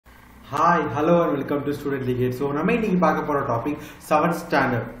Hi, hello and welcome to Student League. So, we will talk about topic 7th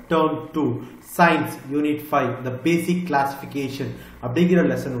standard, term 2, science, unit 5, the basic classification. அப்படிங்கிற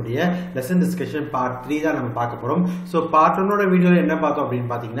lesson discussion part 3 தான் நம்ம பார்க்க போறோம். So part 1 ஓட வீடியோல என்ன பார்த்தோம்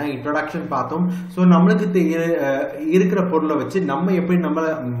அப்படினு பாத்தீங்கன்னா introduction பார்த்தோம். So நமக்கு இருக்கிற பொருளை வச்சு நம்ம எப்படி நம்ம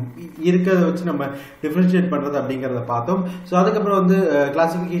இருக்கிறத வச்சு நம்ம differentiate பண்றது அப்படிங்கறத பார்த்தோம். So அதுக்கு அப்புறம் வந்து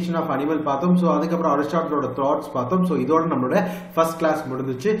classification of animal பார்த்தோம். So அதுக்கு அப்புறம் அரிஸ்டாட்டிலோட thoughts பார்த்தோம். So இதோட நம்மளோட first class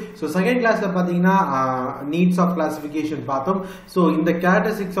முடிஞ்சிச்சு. So second classல பாத்தீங்கன்னா needs of classification பார்த்தோம். So இந்த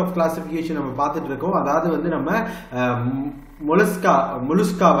characteristics of classification நம்ம பார்த்துட்டு இருக்கோம். அதாவது வந்து நம்ம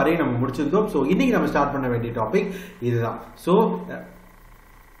mollusca வரை நம்ம முடிச்சிருந்தோம். சோ இன்னைக்கு நம்ம ஸ்டார்ட் பண்ண வேண்டிய டாபிக் இதுதான். சோ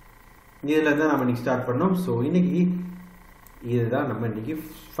இதுல தான் நம்ம இன்னைக்கு ஸ்டார்ட் பண்ணோம். சோ இன்னைக்கு இதுதான் நம்ம இன்னைக்கு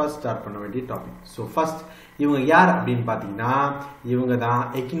ஃபர்ஸ்ட் ஸ்டார்ட் பண்ண வேண்டிய டாபிக். சோ ஃபர்ஸ்ட் இவங்க யார் அப்படின்னு பாத்தீங்கன்னா இவங்க தான்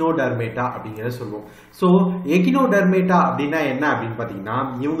எக்கினோடெர்மேட்டா அப்படிங்கறத சொல்லுவோம். சோ எக்கினோடெர்மேட்டா அப்படின்னா என்ன அப்படின்னு பாத்தீங்கன்னா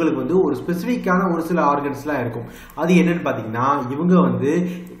இவங்களுக்கு வந்து ஒரு ஸ்பெசிபிக்கான ஒரு சில ஆர்கன்ஸ்லாம் இருக்கும். அது என்னன்னு பாத்தீங்கன்னா இவங்க வந்து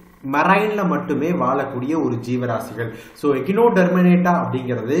மரைன்ல மட்டுமே வாழக்கூடிய ஒரு ஜீவராசிகள். சோ எக்கினோடெர்மேட்டா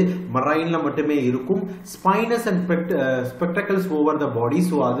அப்படிங்கிறது மரைன்ல மட்டுமே இருக்கும். Spinach and spectacles over the body.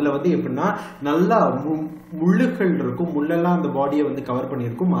 So அதுல வந்து எப்படின்னா நல்லா முள்ளுகள் இருக்கும். முள்ளெல்லாம் அந்த பாடியை வந்து கவர்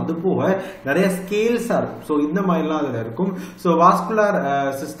பண்ணியிருக்கும். அது போக நிறைய ஸ்கேல்ஸா இருக்கும். ஸோ இந்த மாதிரிலாம் அதுல இருக்கும். ஸோ வாஸ்குலர்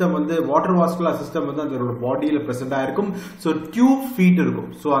சிஸ்டம் வந்து வாட்டர் வாஸ்குலர் சிஸ்டம் வந்து அதோட பாடியில பிரசன்ட் ஆயிருக்கும். ஸோ டியூப் ஃபீட் இருக்கும்.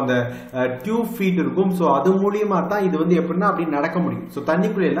 ஸோ அந்த டியூப் ஃபீட் இருக்கும். ஸோ அது மூலியமா தான் இது வந்து எப்படின்னா அப்படி நடக்க முடியும். ஸோ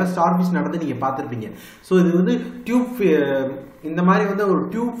தண்ணிக்குள்ள எல்லாம் ஸ்டார்ஃபிஷ் நடந்து நீங்க பார்த்திருப்பீங்க. ஸோ இது வந்து டியூப் இந்த மாதிரி வந்து ஒரு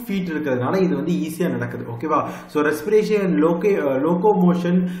டியூப் ஃபீட் இருக்கிறதுனால இது வந்து ஈஸியா நடக்குது. ஓகேவா? ஸோ ரெஸ்பிரேஷன்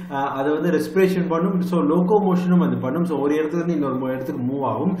லோகோமோஷன் அது வந்து ரெஸ்பிரேஷன் பண்ணும். ஸோ லோகோமோஷனும் அது பண்ணும். ஸோ ஒரு இடத்துல இருந்து இன்னொரு இடத்துக்கு மூவ்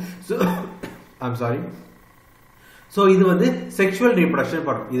ஆகும். So I'm sorry. ஸோ இது வந்து செக்ஷுவல் ரீப்ரொடக்ஷன்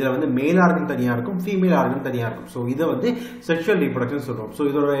பண்ணும். இதுல வந்து மேல் ஆர்கன் தனியா இருக்கும், ஃபீமேல் ஆர்கன் தனியா இருக்கும். ஸோ இதை வந்து செக்ஷுவல் ரீப்ரொடக்ஷன் சொல்றோம். ஸோ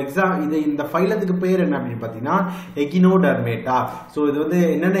இதோட இந்த ஃபைலத்துக்கு பேர் என்ன அப்படின்னு பாத்தீங்கன்னா எக்கினோடெர்மேட்டா. ஸோ இது வந்து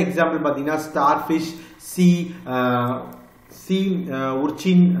என்னென்ன எக்ஸாம்பிள் பாத்தீங்கன்னா starfish,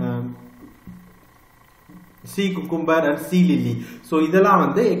 உர்ச்சின், C cucumber and C lily. So இதெல்லாம்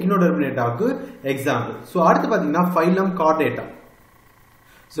வந்து எக்கினோடெர்மேட்டாவுக்கு எக்ஸாம்பிள். ஸோ அடுத்து பாத்தீங்கன்னா ஃபைலம் கார்டேட்டா.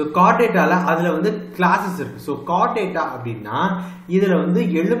 ஸோ கார்டேட்டால அதுல வந்து கிளாஸஸ் இருக்கு. ஸோ கார்டேட்டா அப்படின்னா இதுல வந்து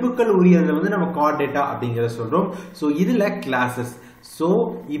எலும்புக்கள் உரியதுல வந்து நம்ம கார்டேட்டா அப்படிங்கறத சொல்றோம். ஸோ இதுல கிளாஸஸ். ஸோ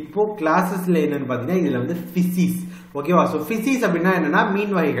இப்போ கிளாஸஸ்ல என்னன்னு பாத்தீங்கன்னா இதுல வந்து பிசிஸ். ஓகேவா? ஸோ பிசிஸ் அப்படின்னா என்னன்னா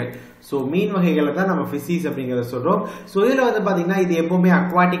மீன் வகைகள். ஸோ மீன் வகைகளை தான் நம்ம பிசிஸ் அப்படிங்கறத சொல்றோம். ஸோ இதுல வந்து பாத்தீங்கன்னா இது எப்பவுமே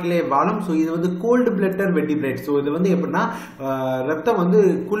அக்வாட்டிக்லே வாழும். ஸோ இது வந்து கோல்டு பிளட்டர் வெர்டிபிரேட். ஸோ இது வந்து எப்படின்னா ரத்தம் வந்து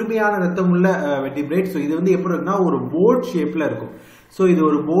குளுமையான ரத்தம் உள்ள வெர்டிபிரேட். ஸோ இது வந்து எப்படி இருக்குன்னா ஒரு போட் ஷேப்ல இருக்கும். ஸோ இது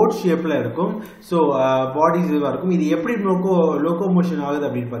ஒரு போட் ஷேப்ல இருக்கும். ஸோ பாடி இதுவா இருக்கும். இது எப்படி லோகோமோஷன் ஆகுது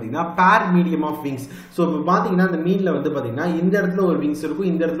அப்படின்னு பாத்தீங்கன்னா பேர் மீடியம் ஆஃப் விங்ஸ். ஸோ இப்போ பாத்தீங்கன்னா இந்த மீன்ல வந்து பாத்தீங்கன்னா இந்த இடத்துல ஒரு விங்ஸ் இருக்கும்,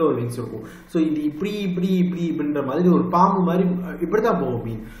 இந்த இடத்துல ஒரு விங்ஸ் இருக்கும். ஸோ இது இப்படி இப்படி இப்படி இப்படின்ற மாதிரி ஒரு பாம்பு மாதிரி இப்படிதான் போகும்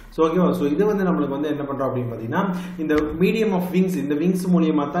மீன். ஸோ ஓகேவா? ஸோ இது வந்து நம்மளுக்கு வந்து என்ன பண்றோம் அப்படின்னு பாத்தீங்கன்னா இந்த மீடியம் ஆஃப் விங்ஸ், இந்த விங்ஸ்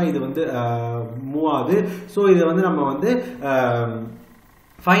மூலியமா தான் இது வந்து மூவ் ஆகுது. ஸோ இதை வந்து நம்ம வந்து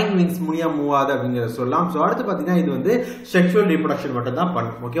ஃபைன் விங்ஸ் மூலியா மூவ் ஆகுது அப்படிங்கிறத சொல்லலாம். ஸோ அடுத்து பார்த்தீங்கன்னா இது வந்து செக்ஷுவல் ரீப்ரொடக்ஷன் மட்டும் தான்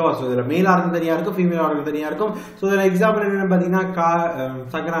பண்ணும். ஓகேவா? ஸோ இதில் மேல் ஆர்கன் தனியாக இருக்கும், ஃபீமேல் ஆர்கன் தனியாக இருக்கும். ஸோ இதில் எக்ஸாம்பிள் என்னென்னு பார்த்தீங்கன்னா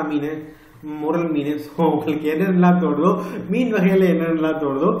சங்கரா மீன், முரல் மீன். ஸோ உங்களுக்கு என்னென்னலாம் தோணுதோ மீன் வகையில் என்னென்னலாம்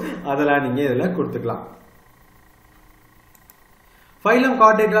தோணுதோ அதெல்லாம் நீங்கள் இதில் கொடுத்துக்கலாம். ஃபைலம்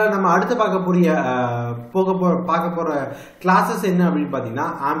கார்டேட்டா நம்ம அடுத்து பார்க்க போற கிளாஸஸ் என்ன அப்படின்னு பார்த்தீங்கன்னா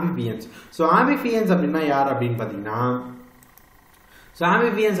ஆம்பிபியன்ஸ். ஸோ ஆம்பிபியன்ஸ் அப்படின்னா யார் அப்படின்னு பார்த்தீங்கன்னா ஸோ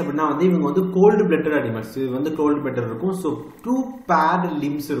ஆம்பிபியன்ஸ் அப்படின்னா வந்து இவங்க வந்து கோல்டு பிளட்டட் அனிமல்ஸ். இது வந்து கோல்டு பிளட்டட் இருக்கும். ஸோ 2 பேர்டு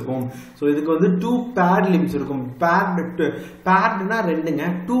லிம்ஸ் இருக்கும். ஸோ இதுக்கு வந்து 2 பேர்டு லிம்ஸ் இருக்கும். பேர்டுனா 2ங்க,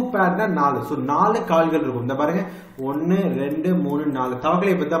 2 பேர்டுனா 4. ஸோ 4 கால்கள் இருக்கும். இந்த பாருங்க 1 2 3 4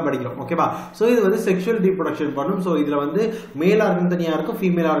 தவக்களை பத்தி தான் படிக்கிறோம். ஓகேவா? ஸோ இது வந்து செக்ஷுவல் ரீப்ரொடக்ஷன் பண்ணும். ஸோ இதுல வந்து மேல் ஆர்கன் தனியா இருக்கும்,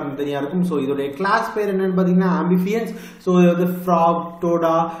 ஃபீமேல் ஆர்கன் தனியா இருக்கும். ஸோ இதோட கிளாஸ் பேர் என்னன்னு பாத்தீங்கன்னா ஆம்பிபியன்ஸ். ஸோ இது வந்து ஃப்ராக்,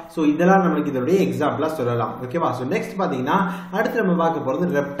 டோடா. ஸோ இதெல்லாம் நமக்கு இதோட எக்ஸாம்பிளா சொல்லலாம். ஓகேவா? ஸோ நெக்ஸ்ட் பாத்தீங்கன்னா அடுத்து நம்ம பார்க்க போறது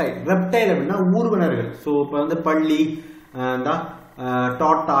ரெப்டைல். ரெப்டைல் அப்படின்னா ஊர்வனர்கள். ஸோ இப்போ வந்து பள்ளி,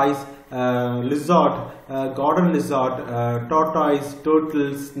 tortoise, lizard, garden lizard, tortoise, turtle,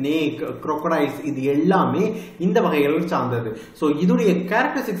 snake, crocodiles இது எல்லாமே இந்த வகைகள் சார்ந்தது. சோ இதுடைய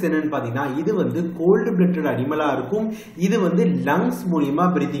கேரக்டரிஸ்டிக்ஸ் என்னன்னு பாத்தீங்கன்னா இது வந்து கோல்டு பிளட்டட் அனிமலா இருக்கும். இது வந்து லங்ஸ் மூலமா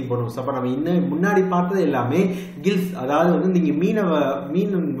பிரீத்திங் பண்ணும். அப்ப நம்ம இன்னும் முன்னாடி பார்த்தது எல்லாமே கில்ஸ். அதாவது வந்து நீங்க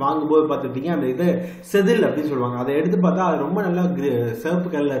மீன் வாங்கும்போது பார்த்துட்டீங்க அந்த இது செதில் அப்படின்னு சொல்லுவாங்க. அதை எடுத்து பார்த்தா அது ரொம்ப நல்லா சிவப்பு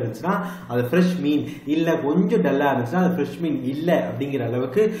கலர்ல இருந்துச்சுன்னா அது ஃப்ரெஷ் மீன், இல்ல கொஞ்சம் டல்லா இருந்துச்சுன்னா அது ஃப்ரெஷ் மீன் இல்ல அப்படிங்கிற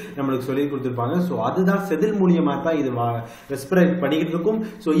அளவுக்கு நம்மளுக்கு சொல்லி கொடுத்துருப்பாங்க. ஸோ அதுதான் செதில் மூலியமா தான் இது ரெஸ்பிரேட் பண்ணிக்கிட்டு இருக்கும்.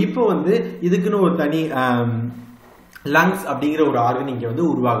 ஸோ இப்போ வந்து இதுக்குன்னு ஒரு தனி லங்ஸ் அப்படிங்கிற ஒரு ஆர்கன் இங்க வந்து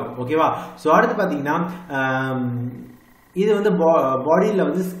உருவாகும். ஓகேவா? ஸோ அடுத்து பாத்தீங்கன்னா இது வந்து பாடியில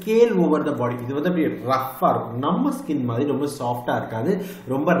வந்து ஸ்கேல் ஓவர் த பாடி. இது வந்து அப்படியே ரஃபா இருக்கும். நம்ம ஸ்கின் மாதிரி ரொம்ப சாஃப்டா இருக்காது,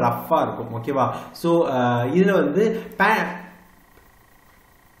 ரொம்ப ரஃபா இருக்கும். ஓகேவா? ஸோ இதுல வந்து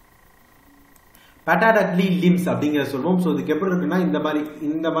பேட்டாடக்லி லிம்ஸ் அப்படிங்கிற சொல்லுவோம். ஸோ இதுக்கு எப்படி இருக்குன்னா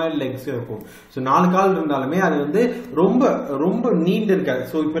இந்த மாதிரி லெக்ஸ் இருக்கும். ஸோ 4 கால் இருந்தாலுமே அது வந்து ரொம்ப ரொம்ப நீண்டு இருக்காது.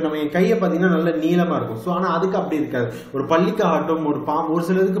 ஸோ இப்போ நம்ம என் கையை பார்த்தீங்கன்னா நல்ல நீளமா இருக்கும். ஸோ ஆனால் அதுக்கு அப்படி இருக்காது. ஒரு பள்ளிக்காகட்டும், ஒரு பாம்பு, ஒரு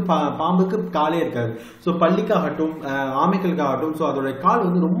சிலருக்கு பாம்புக்கு காலே இருக்காது. ஸோ பள்ளிக்காகட்டும், ஆமைகளுக்காகட்டும், ஸோ அதோட கால்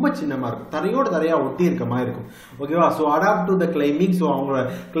வந்து ரொம்ப சின்னமா இருக்கும், தரையோட தரையா ஒட்டி இருக்க மாதிரி இருக்கும். ஓகேவா? So adapt to the climbing. So அவங்க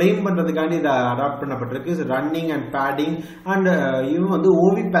கிளைம் பண்றதுக்காண்டி இதை அடாப்ட் பண்ணப்பட்டிருக்கு. ரன்னிங் அண்ட் பேடிங் அண்ட் இவன் வந்து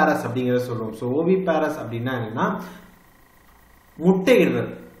ஓவி பேரஸ் அப்படிங்கிறத சொல்லுவோம். ஸோ ஓவி பேரஸ் அப்படின்னா என்னன்னா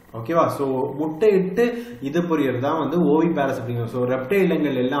முட்டையிடுறது. ஓகேவா? ஸோ முட்டையிட்டு இது புரியறது தான் வந்து ஓவி பேரஸ் அப்படிங்கிறது. ஸோ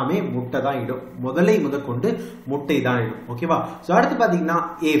ரெப்டைலங்கள் எல்லாமே முட்டை தான் இடும், முதற்கொண்டு முட்டை தான் இடும். ஓகேவா? ஸோ அடுத்து பாத்தீங்கன்னா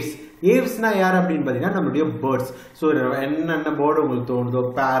ஏவ்ஸ். ஏவ்ஸ்னா யார் அப்படின்னு பாத்தீங்கன்னா நம்மளுடைய பேர்ட்ஸ். ஸோ என்னென்ன பேர்டு உங்களுக்கு தோணுதோ,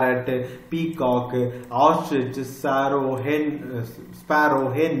 farad, peacock, ostrich, sparrow,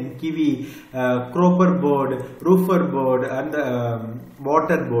 Hen, kiwi, குரோப்பர் bird, ரூஃபர் bird and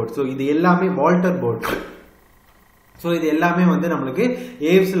water bird. So இது எல்லாமே வால்டர் பேர்ட். ஸோ இது எல்லாமே வந்து நம்மளுக்கு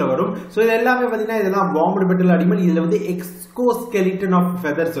ஏவ்ஸ்ல வரும். ஸோ இது எல்லாமே பார்த்தீங்கன்னா இதெல்லாம் வார்ம்டு பெட்டல் அனிமல். இதுல வந்து எக்ஸ்கோஸ்கெலிட்டன் ஆஃப்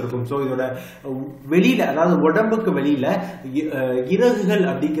ஃபெதர்ஸ் இருக்கும். ஸோ இதோட வெளியில, அதாவது உடம்புக்கு வெளியில இறகுகள்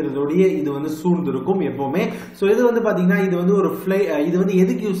அப்படிங்கிறதோடைய இது வந்து சூழ்ந்து இருக்கும் எப்பவுமே. ஸோ இது வந்து பாத்தீங்கன்னா இது வந்து ஒரு இது வந்து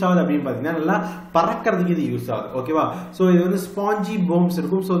எதுக்கு யூஸ் ஆகுது அப்படின்னு பாத்தீங்கன்னா நல்லா பறக்கிறதுக்கு இது யூஸ் ஆகுது. ஓகேவா? ஸோ இது வந்து ஸ்பாஞ்சி போன்ஸ்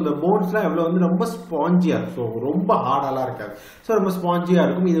இருக்கும். ஸோ இந்த போன்ஸ்லாம் எவ்வளவு வந்து ரொம்ப ஸ்பாஞ்சியா இருக்கும். ஸோ ரொம்ப ஹார்டாலாம் இருக்காது. ஸோ ரொம்ப ஸ்பாஞ்சியா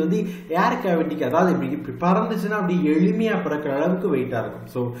இருக்கும். இது வந்து ஏர் கேவிட்டிக்கு, அதாவது இப்படி பறந்துச்சுன்னா அப்படி எளிமையா பறக்கிற அளவுக்கு வெயிட்டா இருக்கும்.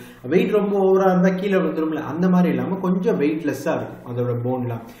 ஸோ வெயிட் ரொம்ப ஓவரா இருந்தா கீழே விழுந்துரும்ல, அந்த மாதிரி இல்லாம கொஞ்சம் வெயிட்லெஸ்ஸா இருக்கும் அதோட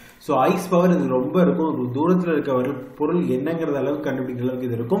போன்லாம். ஸோ ஐஸ் பவர் இது ரொம்ப இருக்கும். தூரத்தில் இருக்க பொருள் என்னங்கிறத அளவுக்கு கண்டுபிடிக்கிற அளவுக்கு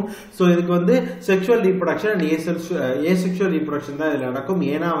இது இருக்கும். ஸோ இதுக்கு வந்து sexual reproduction and asexual reproduction தான் இதுல நடக்கும்.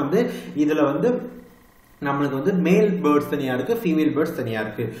 ஏன்னா வந்து இதுல வந்து நம்மளுக்கு வந்து மேல் பேர்ட்ஸ் தனியா இருக்கு, ஃபீமேல் பேர்ட்ஸ் தனியா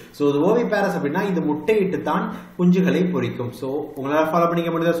இருக்கு. ஸோ இது ஓவி பேரஸ் அப்படின்னா இது முட்டையிட்டு தான் குஞ்சுகளை பொரிக்கும். ஸோ உங்களால ஃபாலோ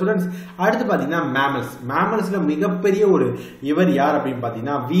பண்ணிக்க முடியுதா ஸ்டூடெண்ட்ஸ்? அடுத்து பாத்தீங்கன்னா மேமல்ஸ். மேமல்ஸ்ல மிகப்பெரிய ஒரு இவர் யார் அப்படின்னு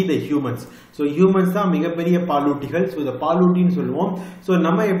பாத்தீங்கன்னா we the humans. So humans தான் மிகப்பெரிய பாலூட்டிகள். ஸோ இதை பாலூட்டின்னு சொல்லுவோம். ஸோ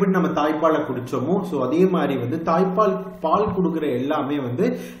நம்ம எப்படி நம்ம தாய்ப்பாலை குடிச்சோமோ, ஸோ அதே மாதிரி வந்து பால் கொடுக்குற எல்லாமே வந்து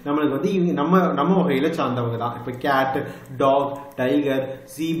நம்மளுக்கு வந்து நம்ம வகையில சார்ந்தவங்க தான். இப்போ gate, talk, tiger,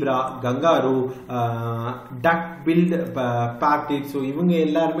 zebra, kangaroo, டக் பில்ட், பேக்டிட். ஸோ இவங்க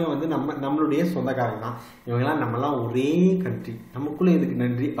எல்லாருமே வந்து நம்மளுடைய சொந்தக்காரங்க தான். இவங்கெல்லாம் நம்மலாம் ஒரே கண்ட்ரி, நமக்குள்ள எதுக்கு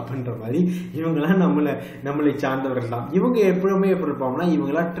நன்றி அப்படின்ற மாதிரி இவங்கெல்லாம் நம்மளை சார்ந்தவர்கள் தான். இவங்க எப்பவுமே எப்படி இருப்பாங்கன்னா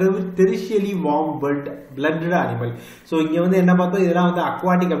இவங்கெல்லாம் டெரிஷியலி வார்ம் பிளட்டட் அனிமல். ஸோ இங்க வந்து என்ன பார்த்தோம், இதெல்லாம் வந்து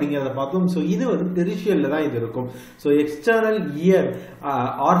அக்வாட்டிக் அப்படிங்கிறத பார்த்தோம். ஸோ இது வந்து டெரிஷியல்ல தான் இது இருக்கும். So external ear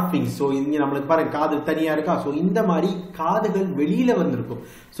ஆர்பிங்ஸ். ஸோ இங்க நம்மளுக்கு பாருங்க காது தனியா இருக்கா. ஸோ இந்த மாதிரி காதுகள் வெளியில வந்திருக்கும்.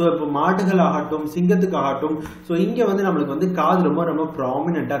 ஸோ இப்போ மாடுகள் ஆகட்டும், சிங்கத்துக்கு ஆகட்டும், ஸோ இங்க வந்து நம்மளுக்கு வந்து காது ரொம்ப ரொம்ப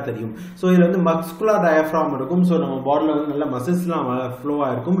ப்ராமினெண்டா தெரியும். ஸோ இதுல வந்து மஸ்குலர் டயஃப்ராம் இருக்கும். ஸோ நம்ம பாடியில வந்து நல்ல மசில்ஸ்லாம் ஃப்ளோவா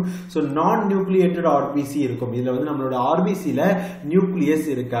இருக்கும். ஸோ நான் நியூக்ளியேட்டட் ஆர்பிசி இருக்கும். இதுல வந்து நம்மளோட ஆர்பிசில நியூக்ளியஸ்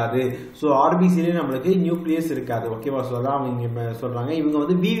இருக்காது. ஸோ ஆர்பிசில நம்மளுக்கு நியூக்ளியஸ் இருக்காது. ஓகேவா? ஸோ அதான் அவங்க சொல்றாங்க. இவங்க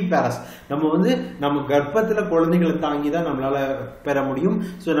வந்து விவி பேரஸ். நம்ம கர்ப்பத்துல குழந்தைகளை தாங்கி தான் நம்மளால பெற முடியும்.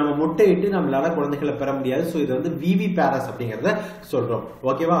 ஸோ நம்ம முட்டையிட்டு நம்மளால குழந்தைகளை பெற முடியாது. ஸோ இது வந்து விவி பேரஸ் அப்படிங்கறத சொல்றோம்.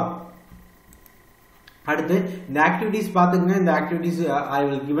 ஓகேவா? அடுத்து இந்த ஆக்டிவிட்டிஸ் பாத்துங்க. இந்த activities I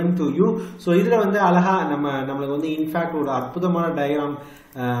will given to you. So இதுல வந்து அழகா நம்மளுக்கு வந்து இன்ஃபேக்ட் ஒரு அற்புதமான டயக்ராம்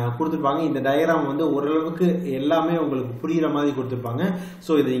கொடுத்துருப்பாங்க. இந்த டயக்ராம் வந்து ஓரளவுக்கு எல்லாமே உங்களுக்கு புரியுற மாதிரி கொடுத்துருப்பாங்க.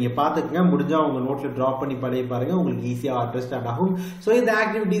 ஸோ இதை நீங்க பாத்துக்கங்க. முடிஞ்சா உங்க நோட்ல டிரா பண்ணி பழைய பாருங்க, உங்களுக்கு ஈஸியா அண்டர்ஸ்டாண்ட் ஆகும். ஸோ இந்த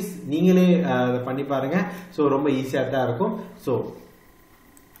ஆக்டிவிட்டிஸ் நீங்களே பண்ணி பாருங்க. ஸோ ரொம்ப ஈஸியா தான் இருக்கும். ஸோ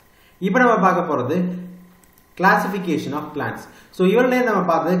இப்போ நம்ம பார்க்க போறது கிளாசிபிகேஷன் ஆஃப் பிளான்ட்ஸ். ஸோ இவர்களே நம்ம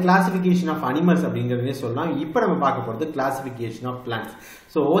பார்த்தது கிளாசிபிகேஷன் ஆஃப் அனிமல்ஸ் அப்படிங்கிறதே சொல்லலாம். இப்போ நம்ம பார்க்க போகிறது classification of plants.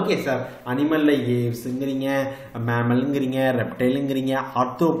 So okay sir, அனிமல்ல ஏவ்ஸுங்கிறீங்க, மேமலுங்கிறீங்க, ரெப்டைலுங்கிறீங்க,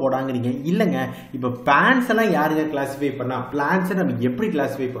 ஆர்த்ரோபோடாங்கிறீங்க. இல்லைங்க, இப்போ பிளான்ட்ஸ் எல்லாம் யாருங்க கிளாசிஃபை பண்ணா? பிளான்ட்ஸை நம்ம எப்படி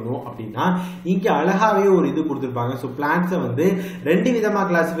கிளாசிஃபை பண்ணுவோம் அப்படின்னா இங்கே அழகாவே ஒரு இது கொடுத்துருப்பாங்க. ஸோ பிளான்ட்ஸை வந்து 2 விதமாக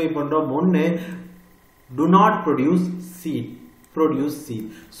கிளாசிஃபை பண்ணுறோம். ஒன்று, to not produce seat. produce seed.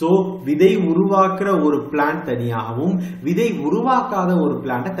 So விதை உருவாக்குற ஒரு பிளான்ட் தனியாகவும் விதை உருவாக்காத ஒரு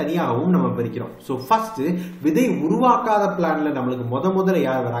பிளான்ட் தனியாகவும் நம்ம பிரிக்கிறோம். So first விதை உருவாக்காத பிளான்ட்ல நமக்கு முதல்ல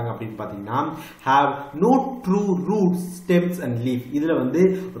யார் வராங்க அப்படினு பாத்தீங்கன்னா have no true roots, stems and leaf. இதுல வந்து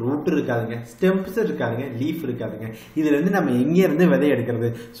root இருக்காதுங்க, stems இருக்காதுங்க, leaf இருக்காதுங்க. இதுல இருந்து நம்ம எங்க இருந்து விதை எடுக்கிறது?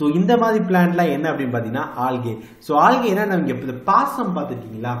 So இந்த மாதிரி பிளான்ட்ல என்ன அப்படினு பாத்தீங்கன்னா algae. So algaeனா நமக்கு எப்ப பாசம்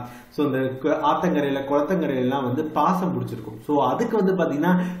பாத்துட்டீங்களா? So இந்த ஆத்தங்கரையில குளத்தங்கரையில எல்லாம் வந்து பாசம் பிடிச்சிருக்கும். ஸோ அதுக்கு வந்து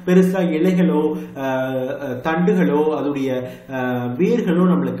பாத்தீங்கன்னா பெருசா இலைகளோ தண்டுகளோ அதோடைய வேர்களோ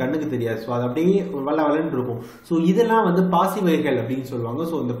நம்மளுக்கு கண்ணுக்கு தெரியாது. ஸோ அது அப்படியே வளன்னு இருக்கும். ஸோ இதெல்லாம் வந்து பாசி வகைகள் அப்படின்னு சொல்லுவாங்க.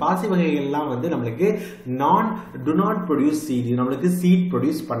 ஸோ இந்த பாசி வகைகள்லாம் வந்து நம்மளுக்கு do not produce seed, நம்மளுக்கு சீட்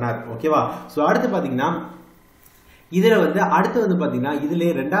ப்ரொடியூஸ் பண்ணாது. ஓகேவா? ஸோ அடுத்து பாத்தீங்கன்னா இதுல வந்து அடுத்து வந்து பாத்தீங்கன்னா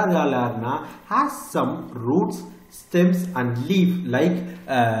இதுல ரெண்டாவது ஆள் யாருன்னா has some roots, stems and leaf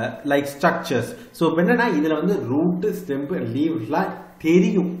like structures. So என்னன்னா இதுல வந்து root, stem, leafலாம்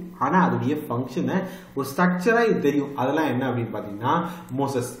தெரியும். ஆனா அதோடைய ஃபங்க்ஷனை ஒரு ஸ்ட்ரக்சரா இது தெரியும். அதெல்லாம் என்ன அப்படின்னு பாத்தீங்கன்னா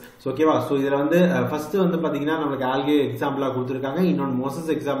மோசஸ். ஓகேவா? சோ இதுல வந்து ஃபர்ஸ்ட் வந்து பாத்தீங்கன்னா நமக்கு ஆல்கே எக்ஸாம்பிளா கொடுத்திருக்காங்க, இன்னொன்னு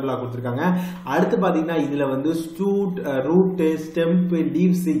மோசஸ் எக்ஸாம்பிளா கொடுத்திருக்காங்க. அடுத்து பாத்தீங்கன்னா இதுல வந்து ரூட், ஸ்டெம்ப்,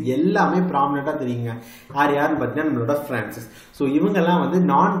 லீவ்ஸ் எல்லாமே ப்ராமினெண்டா தெரியுங்க. யாருன்னு பாத்தீங்கன்னா நம்மளோட பிரான்சிஸ். சோ இவங்க எல்லாம் வந்து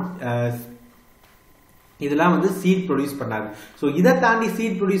இதெல்லாம் வந்து சீட் ப்ரொடியூஸ் பண்ணாது. ஸோ இதை தாண்டி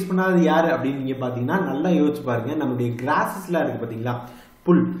சீட் ப்ரொடியூஸ் பண்ணாது யாரு அப்படின்னு நீங்க பாத்தீங்கன்னா நல்லா யோசிச்சு பாருங்க. நம்மளுடைய கிராஸஸ்லாம் இருக்கு பாத்தீங்களா,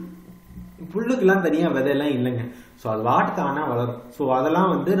 புல்லுக்கெல்லாம் தனியா விதையெல்லாம் இல்லைங்க. ஸோ அது வாட்டு தானா வளரும். ஸோ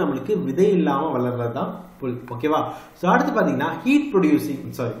அதெல்லாம் வந்து நம்மளுக்கு விதை இல்லாம வளர்றது தான் புல். ஓகேவா? ஸோ அடுத்து பாத்தீங்கன்னா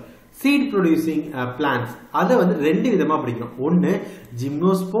சீட் ப்ரொடியூசிங் பிளான்ட்ஸ் அதை வந்து ரெண்டு விதமா பிடிக்கும். ஒன்னு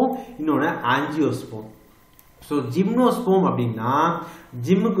ஜிம்னோஸ்போம், இன்னொன்னு ஆஞ்சியோஸ்போம். ஸோ ஜிம்னோஸ்போம் அப்படின்னா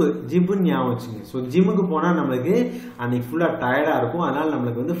ஜிம்முன்னு ஞாபகம் வச்சுங்க. ஸோ ஜிம்முக்கு போனால் நம்மளுக்கு அன்னைக்கு ஃபுல்லாக டயர்டாக இருக்கும். அதனால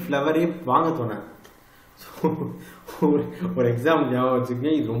நம்மளுக்கு வந்து ஃப்ளவரே வாங்க தோணாது. ஸோ ஒரு எக்ஸாம்பிள் ஞாபகம்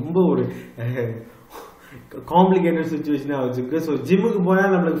வச்சுக்கோங்க. இது ரொம்ப ஒரு காம்ப்ளிகேட்டட் சுச்சுவேஷனாக வச்சுருக்கு. ஸோ ஜிம்முக்கு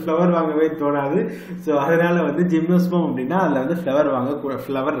போனால் நம்மளுக்கு ஃப்ளவர் வாங்கவே தோணாது. ஸோ அதனால வந்து ஜிம்னோஸ்போம் அப்படின்னா அதில் வந்து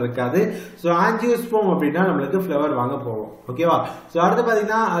ஃப்ளவர் இருக்காது. ஸோ ஆஞ்சியோஸ்போம் அப்படின்னா நம்மளுக்கு ஃப்ளவர் வாங்க போவோம். ஓகேவா? ஸோ அடுத்து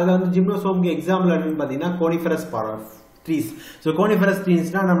பார்த்தீங்கன்னா அதில் வந்து ஜிம்னோஸ்போம்க்கு எக்ஸாம்பிள் என்னன்னு பார்த்தீங்கன்னா கோனிஃபரஸ் ட்ரீஸ். ஸோ கோனிஃபரஸ்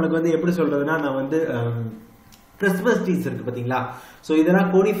ட்ரீஸ்னா நம்மளுக்கு வந்து எப்படி சொல்றதுன்னா நான் வந்து கிறிஸ்மஸ் ட்ரீஸ் இருக்கு பாத்தீங்களா? ஸோ இதெல்லாம்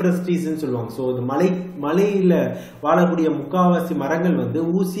கோனிஃபரஸ் ட்ரீஸ்ன்னு சொல்லுவாங்க. ஸோ இது மலையில வாழக்கூடிய முக்காவாசி மரங்கள் வந்து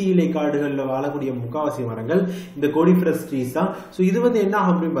ஊசி இலை காடுகளில் வாழக்கூடிய முக்காவாசி மரங்கள் இந்த கோனிஃபரஸ் ட்ரீஸ் தான். ஸோ இது வந்து என்ன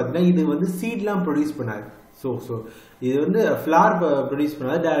ஆகும் அப்படின்னு பாத்தீங்கன்னா இது வந்து சீட்லாம் ப்ரொடியூஸ் பண்ணாது. ஸோ இது வந்து ஃபிளார் ப்ரொடியூஸ்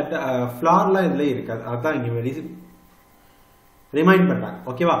பண்ணாது. டேரக்டா ஃபிளார்லாம் இதுல இருக்காது. அதுதான் இங்க ரிமைண்ட் பண்றாங்க.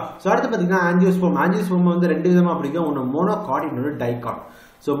 ஓகேவா? சோ அடுத்து பாத்தீங்கன்னா ஆஞ்சியோஸ்போம் வந்து ரெண்டு விதமா பிடிக்கும். ஒன்னு மோனோகாட், இன்னொரு டைகாட்.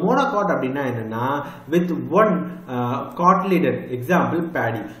 சோ மோனோகாட் அப்படின்னா என்னன்னா with one cotyledon, example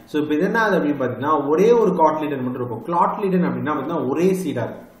Bedi. So இப்போ இது என்ன அப்படின்னு பாத்தீங்கன்னா ஒரே ஒரு காட்லிடன் மட்டும் இருக்கும். காட்லிடன் அப்படின்னா பாத்தீங்கன்னா ஒரே சீடா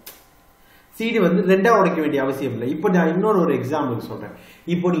இருக்கும். சீடு வந்து ரெண்டா உடைக்க வேண்டிய அவசியம் இல்லை. இப்போ நான் இன்னொரு எக்ஸாம்பிள் சொல்றேன்.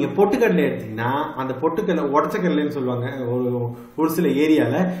 இப்போ நீங்க பொட்டுக்கடலை எடுத்தீங்கன்னா அந்த பொட்டுக்கடலை உடச்சக்கடலைன்னு சொல்லுவாங்க ஒரு சில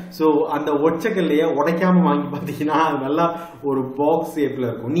ஏரியால. சோ அந்த ஒடச்சக்கடலைய உடைக்காம வாங்கி பாத்தீங்கன்னா அது நல்லா ஒரு பாக்ஸ் ஷேப்ல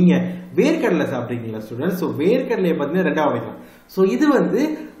இருக்கும். நீங்க வேர்க்கடலை சாப்பிட்றீங்களா ஸ்டூடெண்ட்? சோ வேர்க்கடலையை பாத்தீங்கன்னா ரெண்டா உடைக்கலாம். சோ இது வந்து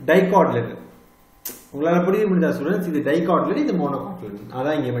டைகாட்லெட். உங்களால புரிய முடியுதா ஸ்டூடெண்ட்ஸ்? இது டைகாட்லெட், இது மோனோகாட்லெட்.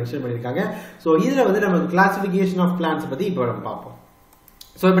 அதான் இங்க மென்ஷன் பண்ணிருக்காங்க. சோ இதுல வந்து நம்ம கிளாசிபிகேஷன் ஆஃப் பிளான்ட்ஸ் பத்தி இப்போ நம்ம பார்ப்போம்.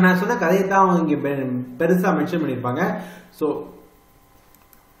 ஸோ இப்போ நான் சொன்ன கதையை தான் அவங்க இங்கே பெருசாக மென்ஷன் பண்ணியிருப்பாங்க. ஸோ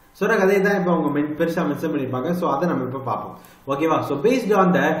சொன்ன கதையை தான் இப்போ அவங்க பெருசாக மென்ஷன் பண்ணியிருப்பாங்க. ஸோ அதை நம்ம இப்போ பார்ப்போம். ஓகேவா? So based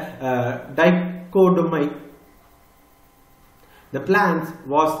on the dichotomy, the plants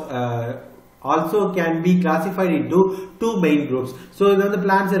was also can be classified into two main groups. So இது வந்து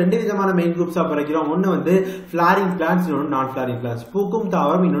plants ரெண்டு விதமான main groups ஆ பிரிக்கிறோம். ஒன்னு வந்து flowering plants, இன்னொரு non flowering plants. பூக்கும்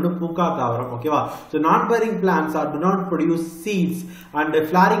தாவரம், இன்னொரு பூக்கா தாவரம். ஓகேவா? So non flowering plants do not produce seeds and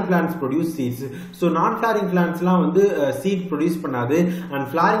flowering plants produce seeds. So non flowering plants எல்லாம் வந்து seed produce பண்ணாது and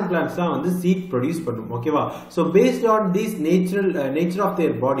flowering plants தான் வந்து seed produce பண்ணும். ஓகேவா? So based on this nature of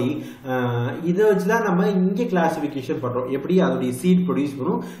their body, இதை வச்சு தான் நம்ம இங்க கிளாசிபிகேஷன் பண்றோம். எப்படி அதோடைய seed produce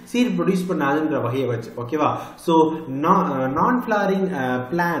பண்ணும், seed produce பண்ணாதுன்ற வகையை வச்சு. ஓகேவா? So non-flowering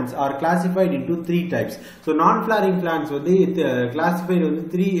plants are classified into three types. So non-flowering plants வந்து classified வந்து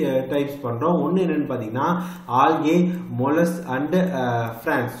three types பண்றோம். ஒன்னு என்னன்னு பாத்தீங்கன்னா algae, mollusks and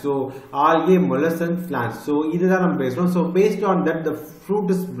plants. So algae, mollusks and plants. So இதுதான் நம்ம பேசுறோம். So based on that the fruit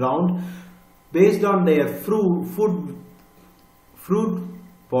is brown. Based on their fruit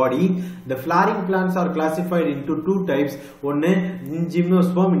body, the flowering plants are classified into two types. One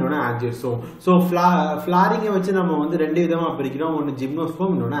gymnosperm, இன்னொன்னு angiosperm. So flowering வச்சு நம்ம வந்து ரெண்டு விதமா பிரிக்கிறோம். ஒன்னு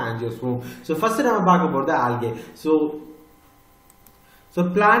gymnosperm, இன்னொன்னு angiosperm. So first நம்ம பார்க்க போறது algae. So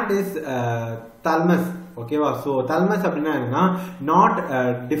plant is thalamus. ஓகேவா சோ thalamus அப்படினா என்னன்னா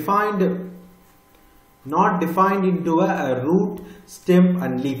not defined into a root stem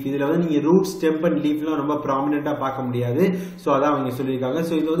and leaf இதுல வந்து நீங்க root stem and leafலாம் ரொம்ப ப்ராமினென்ட்டா பார்க்க முடியாது சோ அதான் அவங்க சொல்லிருக்காங்க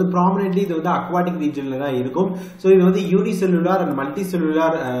சோ இது வந்து ப்ராமினென்ட்லி இது வந்து அக்வாட்டிக் ரீஜன்ல தான் இருக்கும் சோ இது வந்து யூனிசெல்லுலார் and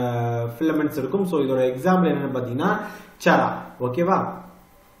மல்டிசெல்லுலார் filaments இருக்கும் சோ இதோட எக்ஸாம்பிள் என்னன்னு பாத்தீங்கன்னா சரா ஓகேவா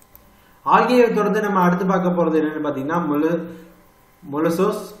ஆல்கேயை தொடர்ந்து நம்ம அடுத்து பார்க்க போறது என்னன்னு பாத்தீங்கன்னா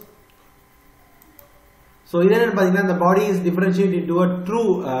மொலசோஸ் சோ இது என்னன்னு பாத்தீங்கன்னா the body is differentiated into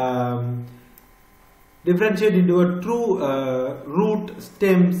a true root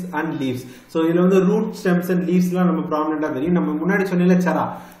stems and leaves so இதுல வந்து root stems and leaves லாம் நம்ம ப்ராமினென்ட்டா தெரியும் நம்ம முன்னாடி சொன்னேல சரா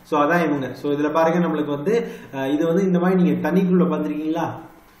சோ அதான் இவங்க சோ இதுல பாருங்க நமக்கு வந்து இது வந்து இந்த மாதிரி நீங்க தண்ணிக்குள்ள பாத்துறீங்களா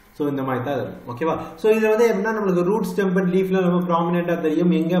சோ இந்த மாதிரி தான் இருக்கும் ஓகேவா சோ இதுல வந்து எப்படின்னா நமக்கு root stem and leaf லாம் ரொம்ப ப்ராமினென்ட்டா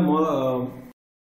தெரியும் எங்க